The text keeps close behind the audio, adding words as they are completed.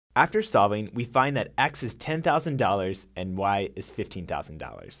After solving, we find that x is $10,000 and y is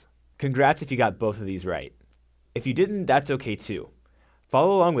 $15,000. Congrats if you got both of these right. If you didn't, that's okay too.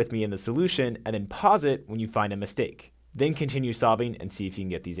 Follow along with me in the solution and then pause it when you find a mistake. Then continue solving and see if you can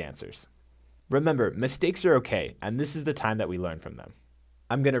get these answers. Remember, mistakes are okay, and this is the time that we learn from them.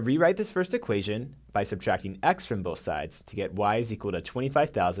 I'm going to rewrite this first equation by subtracting x from both sides to get y is equal to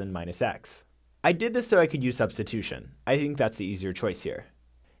 25,000 minus x. I did this so I could use substitution. I think that's the easier choice here.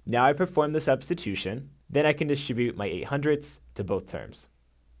 Now I perform the substitution, then I can distribute my 800ths to both terms.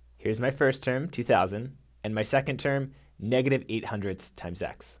 Here's my first term, 2,000, and my second term, negative 800ths times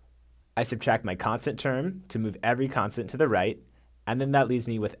x. I subtract my constant term to move every constant to the right, and then that leaves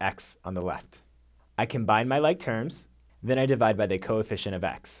me with x on the left. I combine my like terms, then I divide by the coefficient of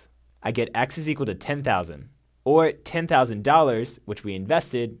x. I get x is equal to 10,000, or $10,000, which we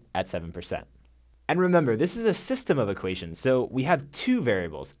invested at 7%. And remember, this is a system of equations, so we have two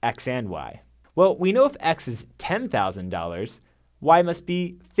variables, x and y. Well, we know if x is $10,000, y must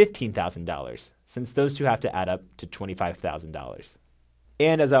be $15,000, since those two have to add up to $25,000.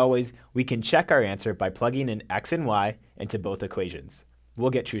 And as always, we can check our answer by plugging in x and y into both equations.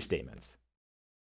 We'll get true statements.